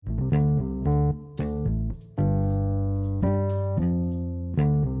When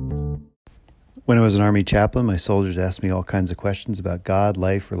I was an Army chaplain, my soldiers asked me all kinds of questions about God,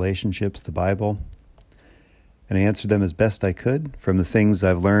 life, relationships, the Bible, and I answered them as best I could from the things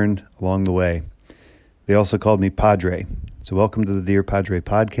I've learned along the way. They also called me Padre. So welcome to the Dear Padre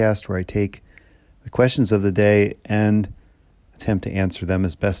podcast, where I take the questions of the day and attempt to answer them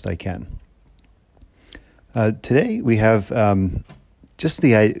as best I can. Today we have just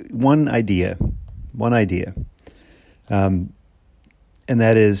one idea, and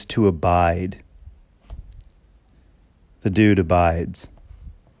that is to abide. The Dude Abides.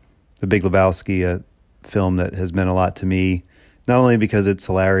 The Big Lebowski, a film that has meant a lot to me, not only because it's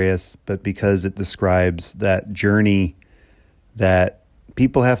hilarious, but because it describes that journey that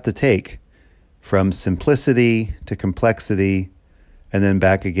people have to take from simplicity to complexity, and then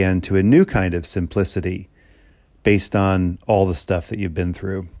back again to a new kind of simplicity based on all the stuff that you've been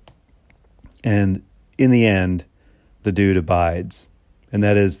through. And in the end, the dude abides. And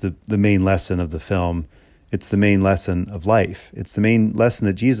that is the main lesson of the film. It's the main lesson of life. It's the main lesson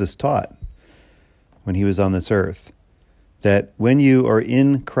that Jesus taught when he was on this earth. That when you are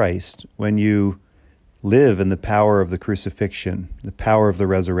in Christ, when you live in the power of the crucifixion, the power of the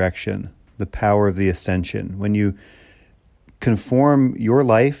resurrection, the power of the ascension, when you conform your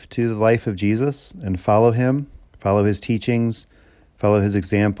life to the life of Jesus and follow him, follow his teachings, follow his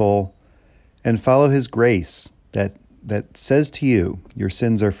example, and follow his grace that says to you, your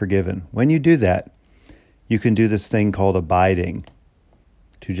sins are forgiven. When you do that, you can do this thing called abiding,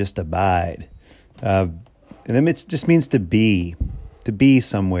 to just abide. And it just means to be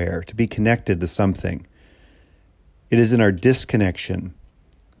somewhere, to be connected to something. It is in our disconnection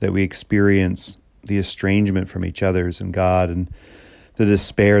that we experience the estrangement from each other's and God and the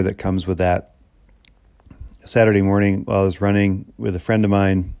despair that comes with that. Saturday morning, while I was running with a friend of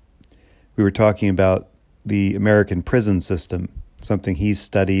mine, we were talking about the American prison system, something he's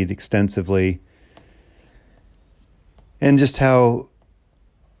studied extensively, and just how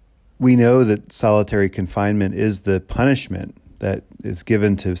we know that solitary confinement is the punishment that is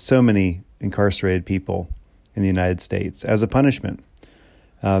given to so many incarcerated people in the United States as a punishment.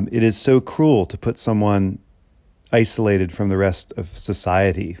 It is so cruel to put someone isolated from the rest of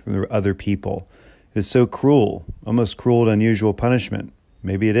society, from the other people. It is so cruel, almost cruel and unusual punishment.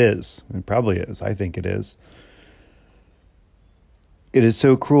 Maybe it is. It probably is. I think it is. It is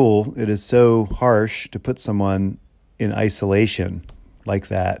so cruel, it is so harsh to put someone in isolation like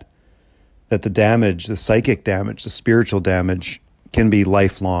that the damage, the psychic damage, the spiritual damage can be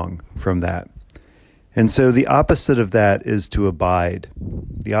lifelong from that. And so the opposite of that is to abide.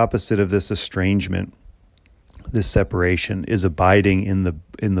 The opposite of this estrangement, this separation, is abiding in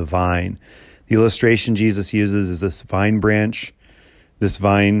the vine. The illustration Jesus uses is this vine branch, this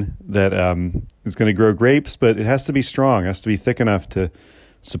vine that is going to grow grapes, but it has to be strong, it has to be thick enough to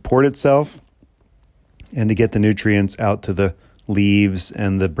support itself and to get the nutrients out to the leaves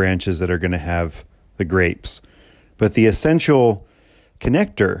and the branches that are going to have the grapes. But the essential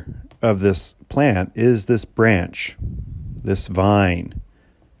connector of this plant is this branch, this vine,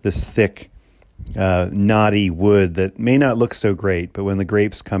 this thick, knotty wood that may not look so great, but when the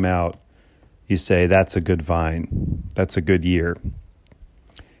grapes come out, you say, that's a good vine, that's a good year.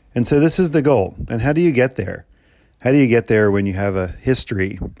 And so this is the goal. And how do you get there? How do you get there when you have a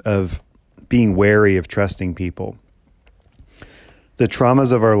history of being wary of trusting people? The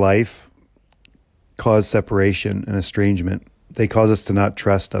traumas of our life cause separation and estrangement. They cause us to not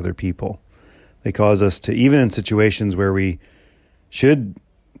trust other people. They cause us to, even in situations where we should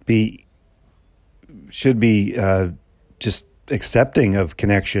be just accepting of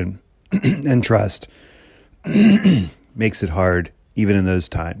connection and trust, makes it hard even in those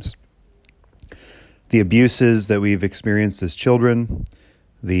times. The abuses that we've experienced as children,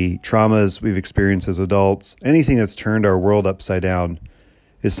 the traumas we've experienced as adults, anything that's turned our world upside down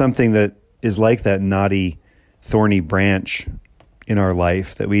is something that is like that knotty, thorny branch in our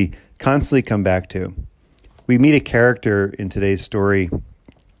life that we constantly come back to. We meet a character in today's story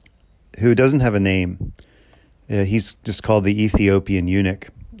who doesn't have a name. He's just called the Ethiopian eunuch,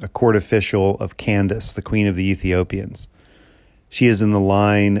 a court official of Candace, the queen of the Ethiopians. She is in the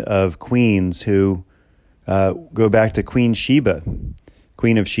line of queens who go back to Queen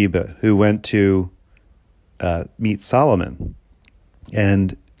of Sheba, who went to meet Solomon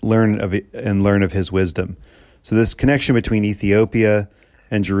and learn of his wisdom. So this connection between Ethiopia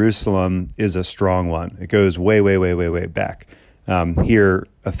and Jerusalem is a strong one. It goes way, way, way, way, way back. Here,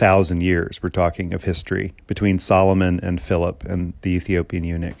 1,000 years, we're talking of history between Solomon and Philip and the Ethiopian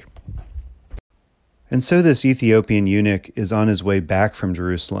eunuch. And so this Ethiopian eunuch is on his way back from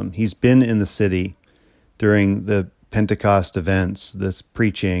Jerusalem. He's been in the city during the Pentecost events, this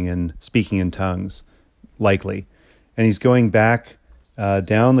preaching and speaking in tongues, likely. And he's going back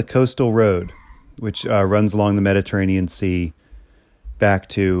down the coastal road, which runs along the Mediterranean Sea, back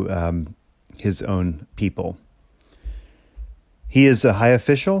to his own people. He is a high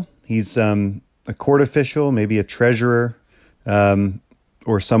official. He's a court official, maybe a treasurer,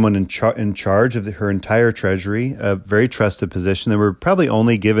 or someone in charge of her entire treasury, a very trusted position that were probably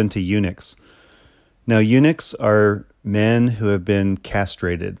only given to eunuchs. Now, eunuchs are men who have been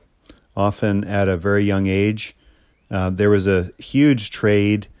castrated, often at a very young age. There was a huge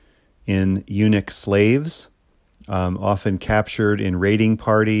trade in eunuch slaves, often captured in raiding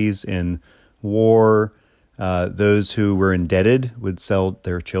parties, in war. Those who were indebted would sell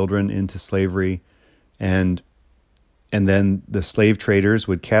their children into slavery, and then the slave traders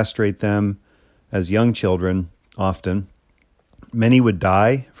would castrate them as young children, often. Many would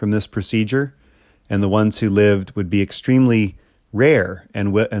die from this procedure, and the ones who lived would be extremely rare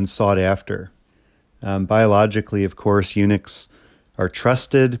and sought after. Biologically, of course, eunuchs are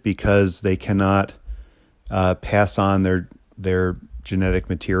trusted because they cannot pass on their genetic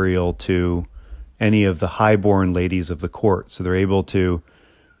material to any of the highborn ladies of the court. So they're able to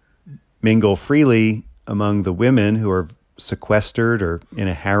mingle freely among the women who are sequestered or in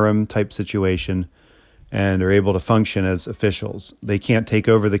a harem type situation and are able to function as officials. They can't take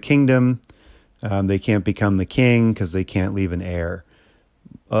over the kingdom. They can't become the king because they can't leave an heir.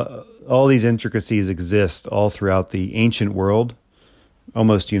 All these intricacies exist all throughout the ancient world,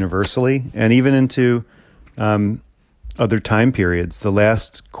 almost universally, and even into other time periods. The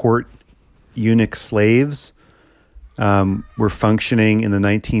last court eunuch slaves were functioning in the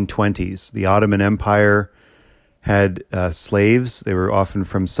 1920s. The Ottoman Empire had slaves. They were often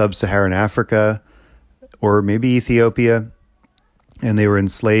from sub-Saharan Africa or maybe Ethiopia, and they were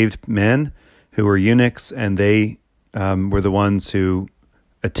enslaved men who were eunuchs, and they were the ones who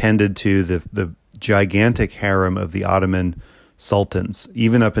attended to the gigantic harem of the Ottoman sultans,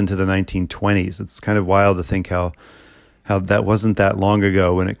 even up into the 1920s. It's kind of wild to think how that wasn't that long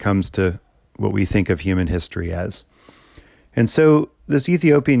ago when it comes to what we think of human history as. And so this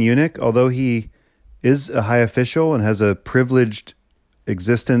Ethiopian eunuch, although he is a high official and has a privileged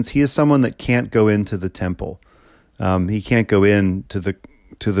existence, he is someone that can't go into the temple. He can't go in to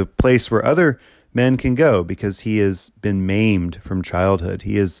the place where other men can go because he has been maimed from childhood.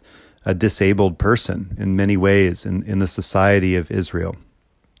 He is a disabled person in many ways in the society of Israel.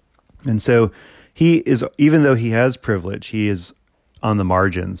 And so he is, even though he has privilege, he is on the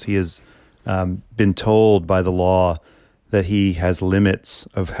margins. He has been told by the law that he has limits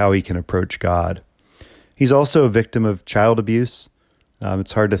of how he can approach God. He's also a victim of child abuse.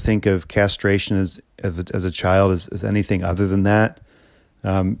 It's hard to think of castration as a child as anything other than that,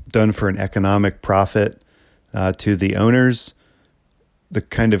 done for an economic profit to the owners. The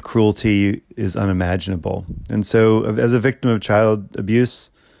kind of cruelty is unimaginable. And so as a victim of child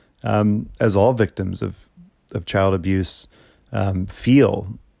abuse, as all victims of child abuse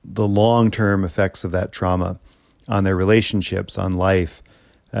feel the long-term effects of that trauma on their relationships, on life.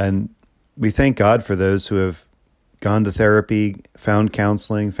 And we thank God for those who have gone to therapy, found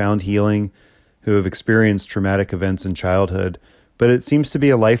counseling, found healing, who have experienced traumatic events in childhood. But it seems to be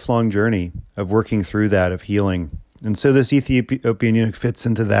a lifelong journey of working through that, of healing. And so this Ethiopian eunuch fits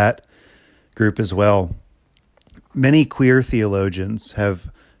into that group as well. Many queer theologians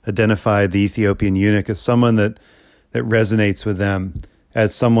have identified the Ethiopian eunuch as someone that resonates with them,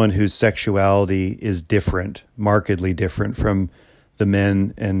 as someone whose sexuality is different, markedly different from the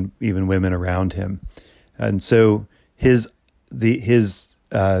men and even women around him. And so his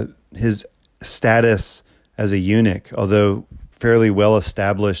status as a eunuch, although fairly well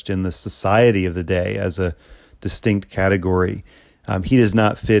established in the society of the day as a distinct category, he does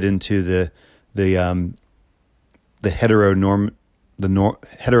not fit into the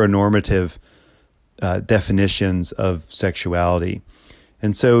heteronormative definitions of sexuality.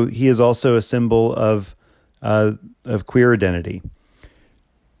 And so he is also a symbol of queer identity.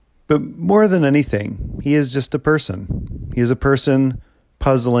 But more than anything, he is just a person. He is a person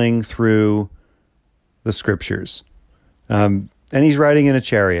puzzling through the scriptures. And he's riding in a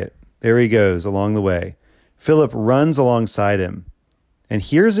chariot. There he goes along the way. Philip runs alongside him and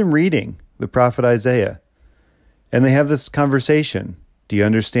hears him reading the prophet Isaiah. And they have this conversation. Do you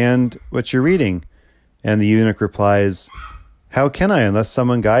understand what you're reading? And the eunuch replies, how can I unless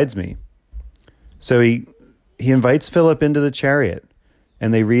someone guides me? So he invites Philip into the chariot,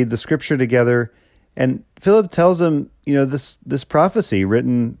 and they read the scripture together. And Philip tells him, this prophecy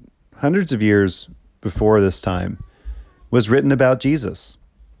written hundreds of years before this time was written about Jesus.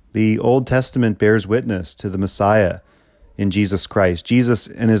 The Old Testament bears witness to the Messiah in Jesus Christ, Jesus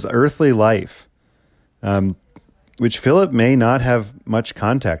in his earthly life, which Philip may not have much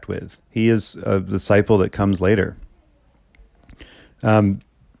contact with. He is a disciple that comes later.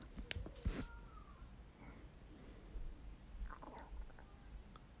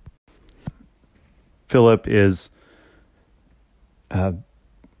 Philip is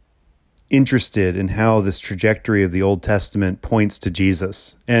interested in how this trajectory of the Old Testament points to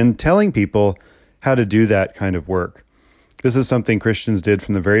Jesus and telling people how to do that kind of work. This is something Christians did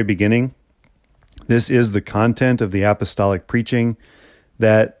from the very beginning. This is the content of the apostolic preaching,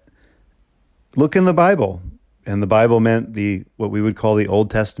 that look in the Bible. And the Bible meant what we would call the Old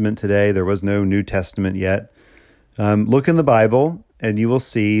Testament today. There was no New Testament yet. Look in the Bible and you will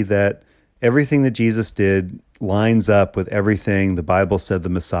see that everything that Jesus did lines up with everything the Bible said the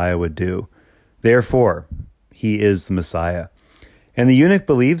Messiah would do. Therefore, he is the Messiah. And the eunuch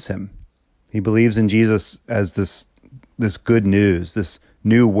believes him. He believes in Jesus as this good news, this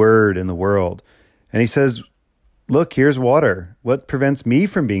new word in the world. And he says, look, here's water. What prevents me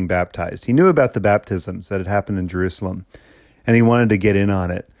from being baptized? He knew about the baptisms that had happened in Jerusalem, and he wanted to get in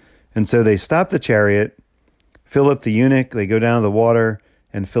on it. And so they stop the chariot, Philip the eunuch, they go down to the water,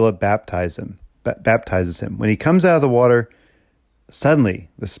 and Philip baptizes him. When he comes out of the water, suddenly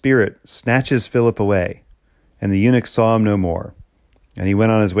the Spirit snatches Philip away, and the eunuch saw him no more, and he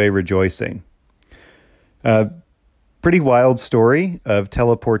went on his way rejoicing. Pretty wild story of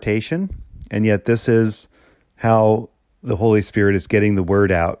teleportation, and yet this is how the Holy Spirit is getting the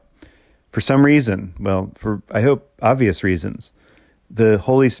word out. For some reason, for I hope obvious reasons, the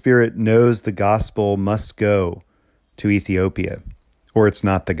Holy Spirit knows the gospel must go to Ethiopia, or it's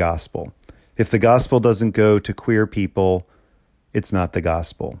not the gospel. If the gospel doesn't go to queer people, it's not the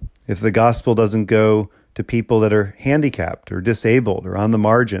gospel. If the gospel doesn't go to people that are handicapped or disabled or on the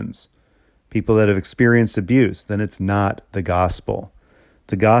margins, people that have experienced abuse, then it's not the gospel.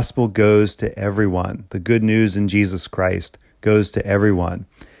 The gospel goes to everyone. The good news in Jesus Christ goes to everyone.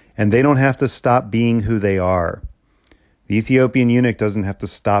 And they don't have to stop being who they are. The Ethiopian eunuch doesn't have to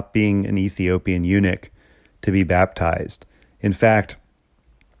stop being an Ethiopian eunuch to be baptized. In fact,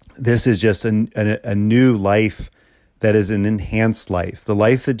 this is just a new life that is an enhanced life. The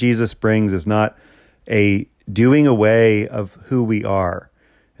life that Jesus brings is not a doing away of who we are.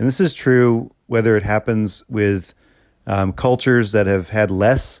 And this is true whether it happens with cultures that have had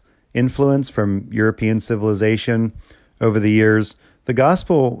less influence from European civilization over the years. The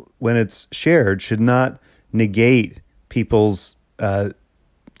gospel, when it's shared, should not negate people's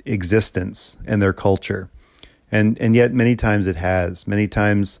existence and their culture. And yet many times it has. Many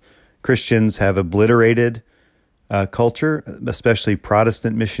times Christians have obliterated culture, especially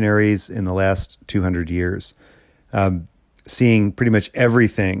Protestant missionaries in the last 200 years, seeing pretty much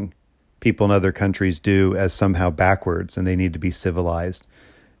everything people in other countries do as somehow backwards and they need to be civilized.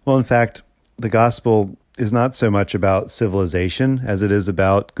 Well, in fact, the gospel is not so much about civilization as it is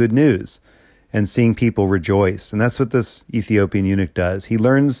about good news and seeing people rejoice. And that's what this Ethiopian eunuch does. He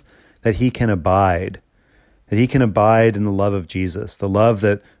learns that he can abide in the love of Jesus, the love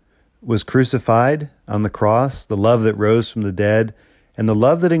that was crucified on the cross, the love that rose from the dead, and the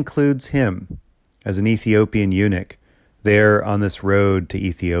love that includes him as an Ethiopian eunuch there on this road to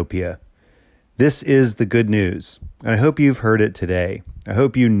Ethiopia. This is the good news, and I hope you've heard it today. I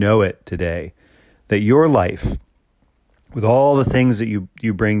hope you know it today, that your life, with all the things that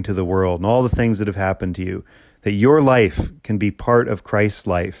you bring to the world and all the things that have happened to you, that your life can be part of Christ's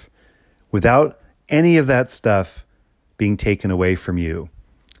life without any of that stuff being taken away from you,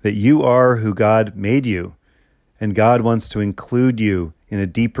 that you are who God made you, and God wants to include you in a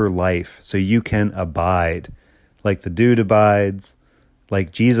deeper life so you can abide, like the dude abides,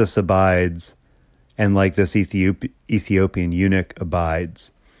 like Jesus abides, and like this Ethiopian eunuch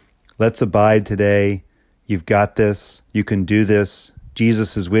abides. Let's abide today. You've got this. You can do this.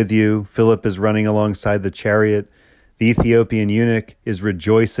 Jesus is with you. Philip is running alongside the chariot. The Ethiopian eunuch is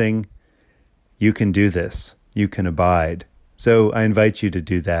rejoicing. You can do this. You can abide. So I invite you to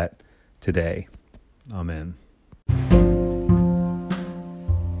do that today. Amen.